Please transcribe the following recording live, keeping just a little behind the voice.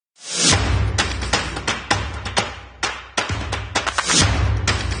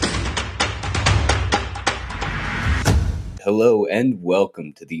hello, and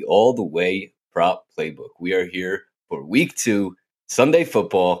welcome to the All the Way Prop Playbook. We are here for week 2, Sunday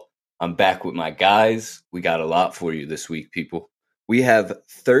football. I'm back with my guys. We got a lot for you this week, people. We have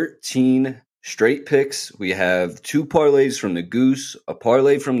 13 straight picks. We have 2 parlays from the Goose, a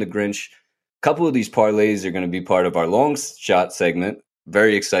parlay from the Grinch. A couple of these parlays are going to be part of our long shot segment.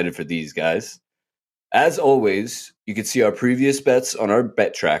 Very excited for these guys. As always, you can see our previous bets on our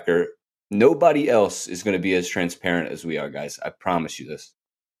bet tracker. Nobody else is going to be as transparent as we are, guys. I promise you this.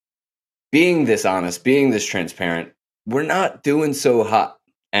 Being this honest, being this transparent, we're not doing so hot.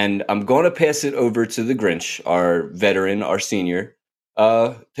 And I'm going to pass it over to the Grinch, our veteran, our senior,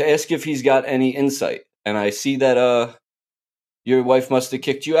 to ask if he's got any insight. And I see that your wife must have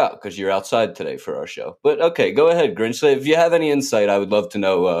kicked you out because you're outside today for our show. But okay, go ahead, Grinch. So if you have any insight, I would love to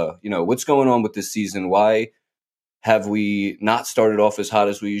know, what's going on with this season. Why have we not started off as hot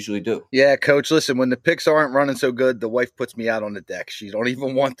as we usually do? Yeah, Coach, listen, when the picks aren't running so good, the wife puts me out on the deck. She don't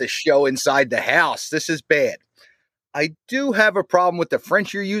even want the show inside the house. This is bad. I do have a problem with the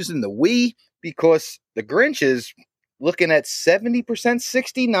French you're using, the we, because the Grinch is looking at 70%,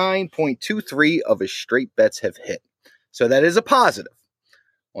 69.23 of his straight bets have hit. So that is a positive.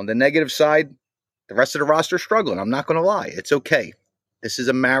 On the negative side, the rest of the roster is struggling. I'm not going to lie. It's okay. This is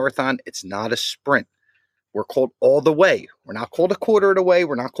a marathon. It's not a sprint. We're called all the way. We're not called a quarter of the way.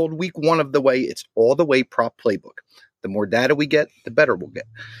 We're not called week 1 of the way. It's all the way prop playbook. The more data we get, the better we'll get.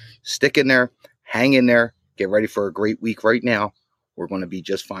 Stick in there. Hang in there. Get ready for a great week right now. We're going to be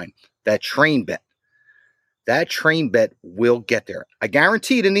just fine. That train bet will get there. I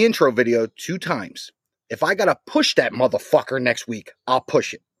guaranteed in the intro video 2 times. If I got to push that motherfucker next week, I'll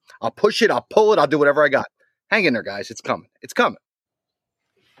push it. I'll push it. I'll pull it. I'll do whatever I got. Hang in there, guys. It's coming. It's coming.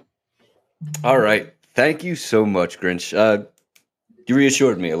 All right. Thank you so much, Grinch. You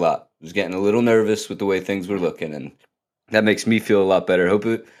reassured me a lot. I was getting a little nervous with the way things were looking, and that makes me feel a lot better.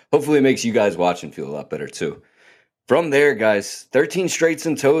 Hopefully it makes you guys watching feel a lot better, too. From there, guys, 13 straights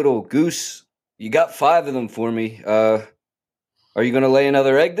in total. Goose, you got 5 of them for me. Are you going to lay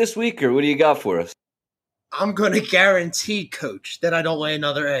another egg this week, or what do you got for us? I'm going to guarantee, Coach, that I don't lay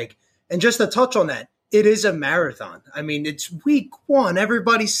another egg. And just to touch on that, it is a marathon. I mean, it's week 1.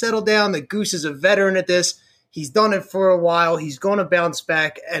 Everybody settle down. The Goose is a veteran at this. He's done it for a while. He's going to bounce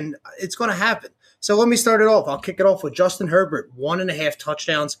back, and it's going to happen. So let me start it off. I'll kick it off with Justin Herbert, 1.5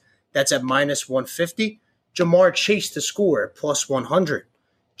 touchdowns. That's at minus 150. Jamar Chase to score at plus 100.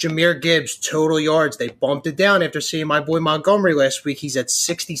 Jahmyr Gibbs, total yards. They bumped it down after seeing my boy Montgomery last week. He's at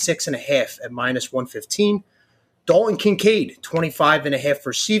 66.5 at minus 115. Dalton Kincaid, 25.5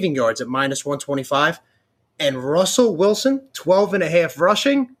 receiving yards at minus 125. And Russell Wilson, 12.5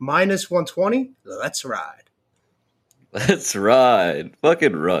 rushing, minus 120. Let's ride. Let's ride.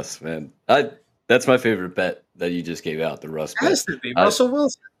 Fucking Russ, man. That's my favorite bet that you just gave out, the Russ bet. Has to be Russell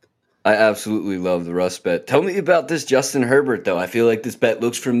Wilson. I absolutely love the Russ bet. Tell me about this Justin Herbert, though. I feel like this bet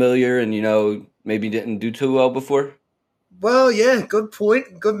looks familiar and, maybe didn't do too well before. Well, yeah, good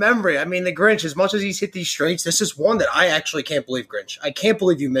point. Good memory. I mean, the Grinch, as much as he's hit these straights, this is one that I actually can't believe, Grinch. I can't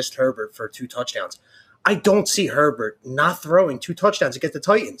believe you missed Herbert for 2 touchdowns. I don't see Herbert not throwing 2 touchdowns against the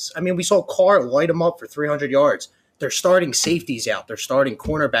Titans. I mean, we saw Carr light him up for 300 yards. They're starting safeties out. They're starting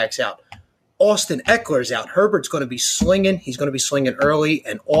cornerbacks out. Austin Eckler's out. Herbert's going to be slinging. He's going to be slinging early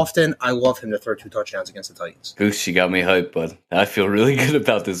and often. I love him to throw 2 touchdowns against the Titans. Goose, you got me hyped, bud. I feel really good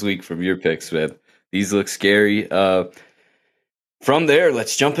about this week from your picks, man. These look scary. From there,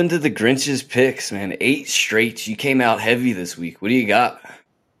 let's jump into the Grinch's picks, man. 8 straight. You came out heavy this week. What do you got?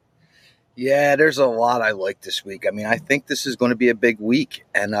 Yeah, there's a lot I like this week. I mean, I think this is going to be a big week.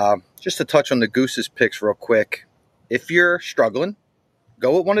 And just to touch on the Goose's picks real quick, if you're struggling,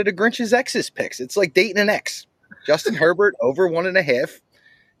 go with one of the Grinch's ex's picks. It's like dating an ex. Justin Herbert over 1.5.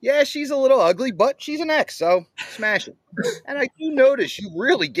 Yeah, she's a little ugly, but she's an ex, so smash it. And I do notice you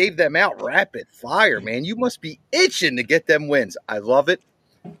really gave them out rapid fire, man. You must be itching to get them wins. I love it.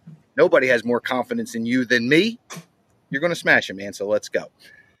 Nobody has more confidence in you than me. You're going to smash it, man, so let's go.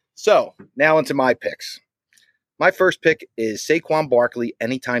 So, now into my picks. My first pick is Saquon Barkley,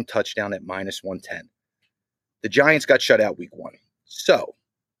 anytime touchdown at minus 110. The Giants got shut out week 1. So,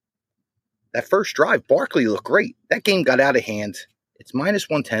 that first drive, Barkley looked great. That game got out of hand. It's minus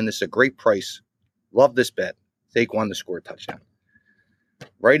 110. This is a great price. Love this bet. Saquon to score a touchdown.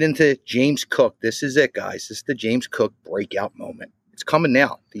 Right into James Cook. This is it, guys. This is the James Cook breakout moment. It's coming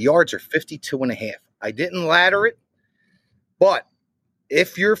now. The yards are 52.5. I didn't ladder it, but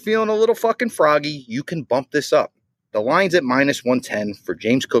if you're feeling a little fucking froggy, you can bump this up. The line's at minus 110 for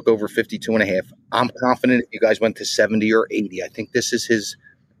James Cook over 52.5. I'm confident if you guys went to 70 or 80. I think this is his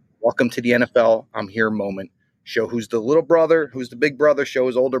welcome to the NFL, I'm here moment. Show who's the little brother, who's the big brother, show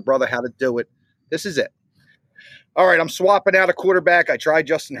his older brother how to do it. This is it. All right, I'm swapping out a quarterback. I tried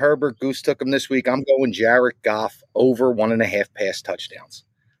Justin Herbert. Goose took him this week. I'm going Jared Goff over 1.5 pass touchdowns.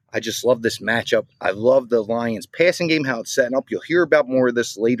 I just love this matchup. I love the Lions passing game, how it's setting up. You'll hear about more of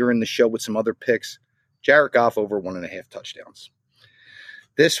this later in the show with some other picks. Jared Goff over 1.5 touchdowns.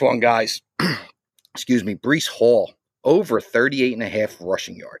 This one, guys, excuse me, Breece Hall over 38.5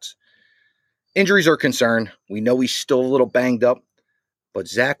 rushing yards. Injuries are a concern. We know he's still a little banged up, but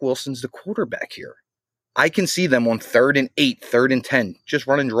Zach Wilson's the quarterback here. I can see them on 3rd and 8, 3rd and 10, just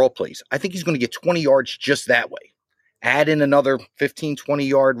running draw plays. I think he's going to get 20 yards just that way. Add in another 15,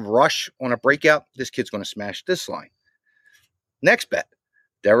 20-yard rush on a breakout. This kid's going to smash this line. Next bet,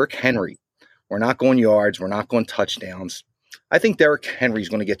 Derrick Henry. We're not going yards. We're not going touchdowns. I think Derrick Henry's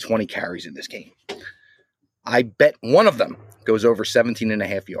going to get 20 carries in this game. I bet one of them goes over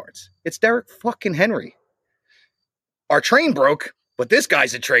 17.5 yards. It's Derrick fucking Henry. Our train broke, but this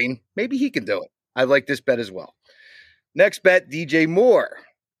guy's a train. Maybe he can do it. I like this bet as well. Next bet, DJ Moore.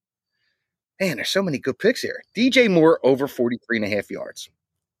 Man, there's so many good picks here. DJ Moore over 43.5 yards.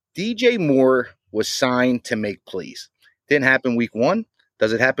 DJ Moore was signed to make plays. Didn't happen week 1.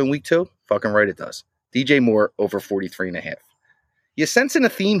 Does it happen week 2? Fucking right it does. DJ Moore over 43.5. You sensing a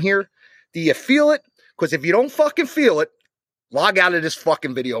theme here? Do you feel it? Because if you don't fucking feel it, log out of this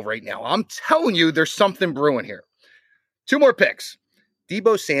fucking video right now. I'm telling you, there's something brewing here. 2 more picks.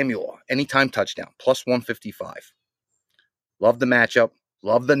 Deebo Samuel, anytime touchdown, plus 155. Love the matchup.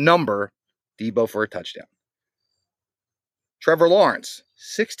 Love the number. Deebo for a touchdown. Trevor Lawrence,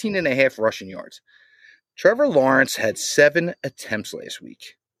 16.5 rushing yards. Trevor Lawrence had 7 attempts last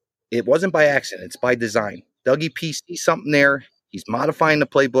week. It wasn't by accident. It's by design. Dougie P sees something there. He's modifying the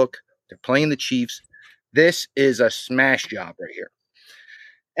playbook. They're playing the Chiefs. This is a smash job right here.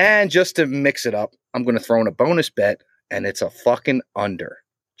 And just to mix it up, I'm going to throw in a bonus bet, and it's a fucking under.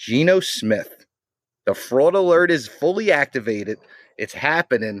 Geno Smith. The fraud alert is fully activated. It's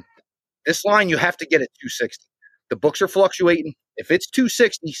happening. This line, you have to get at 260. The books are fluctuating. If it's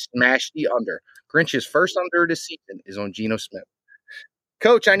 260, smash the under. Grinch's first under of the season is on Geno Smith.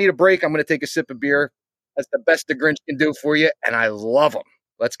 Coach, I need a break. I'm going to take a sip of beer. That's the best the Grinch can do for you, and I love them.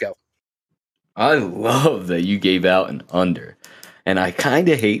 Let's go. I love that you gave out an under. And I kind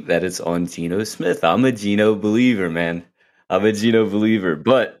of hate that it's on Geno Smith. I'm a Geno believer, man. I'm a Geno believer.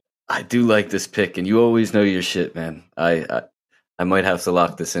 But I do like this pick, and you always know your shit, man. I might have to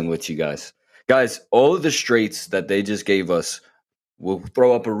lock this in with you guys. Guys, all of the straights that they just gave us, we'll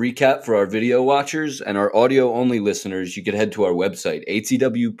throw up a recap for our video watchers and our audio-only listeners. You can head to our website,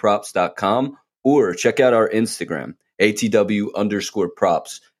 atwprops.com, or check out our Instagram,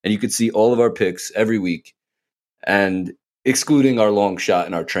 atw_props, and you can see all of our picks every week, and excluding our long shot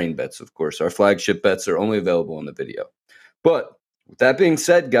and our train bets, of course. Our flagship bets are only available in the video. But with that being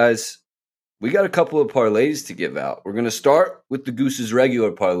said, guys, we got a couple of parlays to give out. We're going to start with the Goose's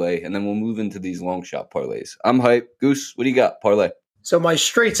regular parlay, and then we'll move into these long shot parlays. I'm hyped. Goose, what do you got? Parlay. So my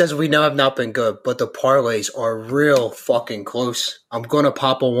straights, as we know, have not been good, but the parlays are real fucking close. I'm going to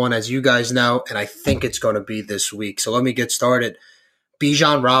pop on one, as you guys know, and I think it's going to be this week. So let me get started.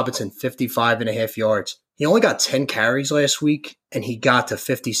 Bijan Robinson, 55.5 yards. He only got 10 carries last week, and he got to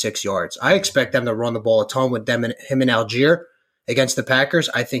 56 yards. I expect them to run the ball a ton with him and Algier against the Packers.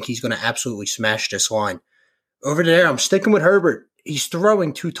 I think he's going to absolutely smash this line. Over there, I'm sticking with Herbert. He's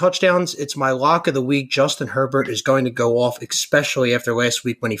throwing 2 touchdowns. It's my lock of the week. Justin Herbert is going to go off, especially after last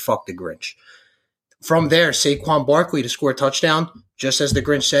week when he fucked the Grinch. From there, Saquon Barkley to score a touchdown. Just as the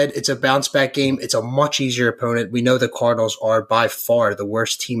Grinch said, it's a bounce-back game. It's a much easier opponent. We know the Cardinals are by far the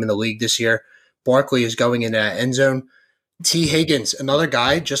worst team in the league this year. Barkley is going into that end zone. T. Higgins, another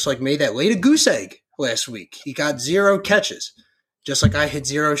guy just like me that laid a goose egg last week. He got 0 catches, just like I hit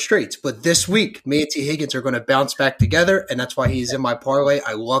 0 straights. But this week, me and T. Higgins are going to bounce back together, and that's why he's in my parlay.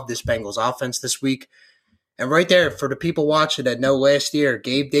 I love this Bengals offense this week. And right there, for the people watching that know last year,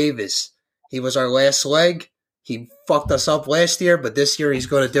 Gabe Davis, he was our last leg. He fucked us up last year, but this year he's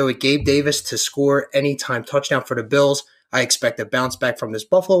going to do it. Gabe Davis to score anytime touchdown for the Bills. I expect a bounce back from this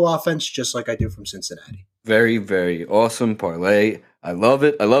Buffalo offense, just like I do from Cincinnati. Very, very awesome parlay. I love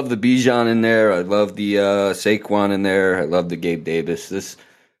it. I love the Bijan in there. I love the Saquon in there. I love the Gabe Davis. This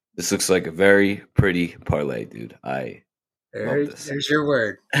looks like a very pretty parlay, dude. I love this. There's your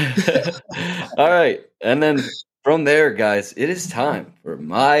word. All right. And then from there, guys, it is time for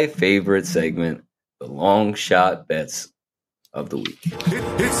my favorite segment, the long shot bets of the week.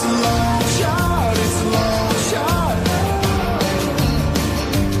 It's a long shot. It's a long shot.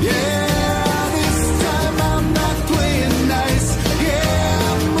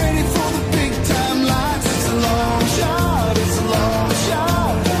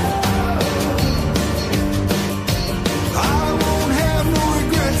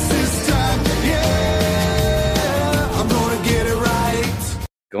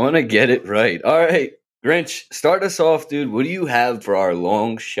 Gonna get it right. All right, Grinch, start us off, dude. What do you have for our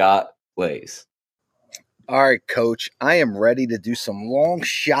long shot plays? All right, Coach. I am ready to do some long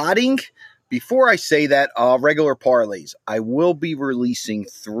shotting. Before I say that, regular parlays. I will be releasing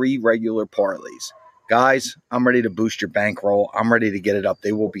 3 regular parlays. Guys, I'm ready to boost your bankroll. I'm ready to get it up.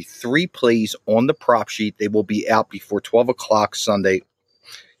 There will be 3 plays on the prop sheet. They will be out before 12 o'clock Sunday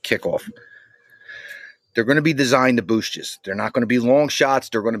kickoff. They're going to be designed to boost you. They're not going to be long shots.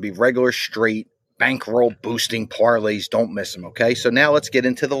 They're going to be regular, straight, bankroll boosting parlays. Don't miss them, okay? So now let's get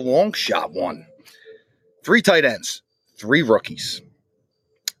into the long shot one. 3 tight ends, 3 rookies.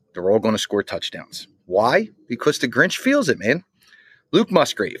 They're all going to score touchdowns. Why? Because the Grinch feels it, man. Luke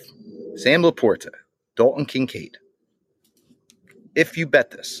Musgrave, Sam Laporta, Dalton Kincaid. If you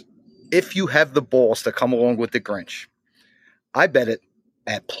bet this, if you have the balls to come along with the Grinch, I bet it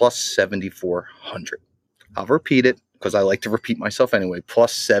at plus 7,400. I'll repeat it because I like to repeat myself anyway.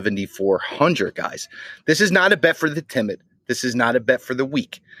 Plus 7,400, guys. This is not a bet for the timid. This is not a bet for the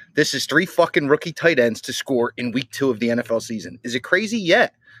weak. This is 3 fucking rookie tight ends to score in week 2 of the NFL season. Is it crazy? Yeah.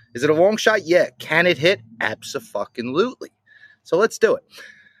 Is it a long shot? Yeah. Can it hit? Abso-fucking-lutely. So let's do it.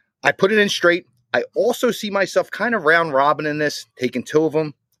 I put it in straight. I also see myself kind of round robin in this, taking 2 of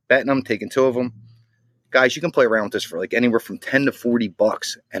them, betting them, taking 2 of them. Guys, you can play around with this for like anywhere from $10 to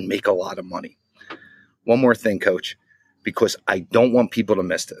 $40 and make a lot of money. One more thing, Coach, because I don't want people to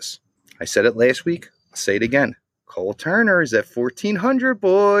miss this. I said it last week. I'll say it again. Cole Turner is at 1,400,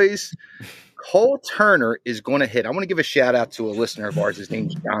 boys. Cole Turner is going to hit. I want to give a shout out to a listener of ours. His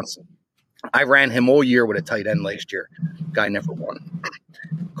name's Johnson. I ran him all year with a tight end last year. Guy never won.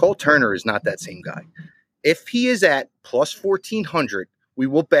 Cole Turner is not that same guy. If he is at plus 1,400, we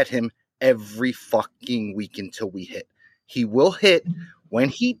will bet him every fucking week until we hit. He will hit. When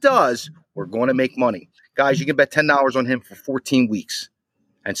he does, we're going to make money. Guys, you can bet $10 on him for 14 weeks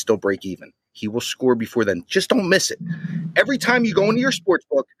and still break even. He will score before then. Just don't miss it. Every time you go into your sports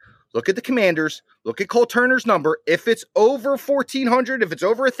book, look at the Commanders, look at Cole Turner's number. If it's over 1,400, if it's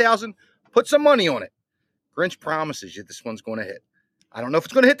over 1,000, put some money on it. Grinch promises you this one's going to hit. I don't know if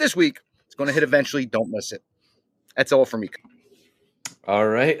it's going to hit this week. It's going to hit eventually. Don't miss it. That's all for me. All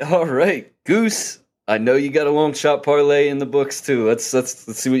right. Goose, I know you got a long shot parlay in the books too. Let's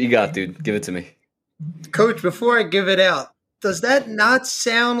see what you got, dude. Give it to me. Coach, before I give it out, does that not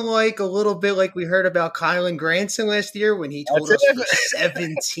sound like a little bit like we heard about Kylan Granson last year when he told us for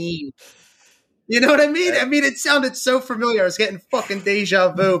 17? You know what I mean? I mean, it sounded so familiar. I was getting fucking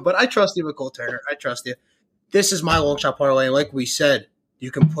deja vu, but I trust you with Cole Turner. I trust you. This is my long shot parlay. Like we said, you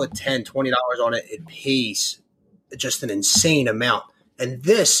can put $10, $20 on it. It pays just an insane amount. And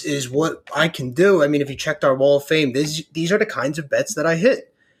this is what I can do. I mean, if you checked our Wall of Fame, these are the kinds of bets that I hit.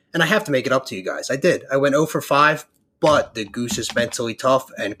 And I have to make it up to you guys. I did. I went 0 for 5, but the Goose is mentally tough.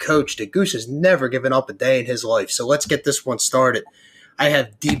 And, Coach, the Goose has never given up a day in his life. So let's get this one started. I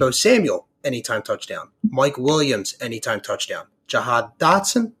have Deebo Samuel, anytime touchdown. Mike Williams, anytime touchdown. Jahad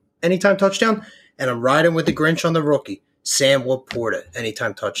Dotson, anytime touchdown. And I'm riding with the Grinch on the rookie, Sam Laporta,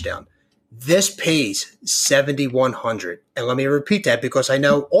 anytime touchdown. This pays 7,100. And let me repeat that because I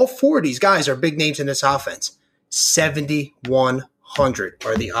know all 4 of these guys are big names in this offense. 7,100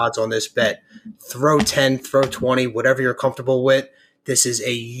 are the odds on this bet. Throw 10, throw 20, whatever you're comfortable with. This is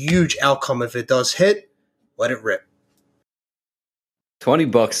a huge outcome if it does hit. Let it rip.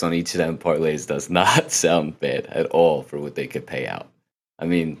 $20 on each of them parlays does not sound bad at all for what they could pay out. I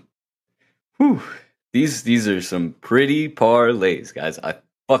mean, these are some pretty parlays, guys. I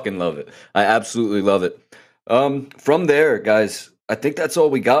fucking love it. I absolutely love it. From there, guys, I think that's all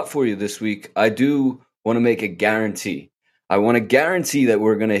we got for you this week. I do want to make a guarantee. I want to guarantee that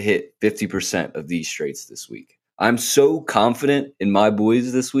we're going to hit 50% of these straights this week. I'm so confident in my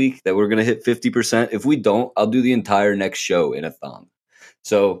boys this week that we're going to hit 50%. If we don't, I'll do the entire next show in a thong.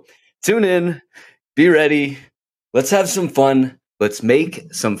 So tune in, be ready. Let's have some fun. Let's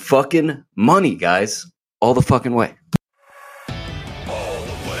make some fucking money, guys. All the fucking way.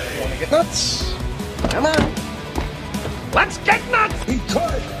 Wanna get nuts? Come on. Let's get nuts! He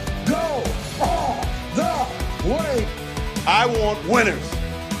could go all the way. I want winners.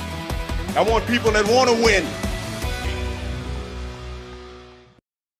 I want people that want to win.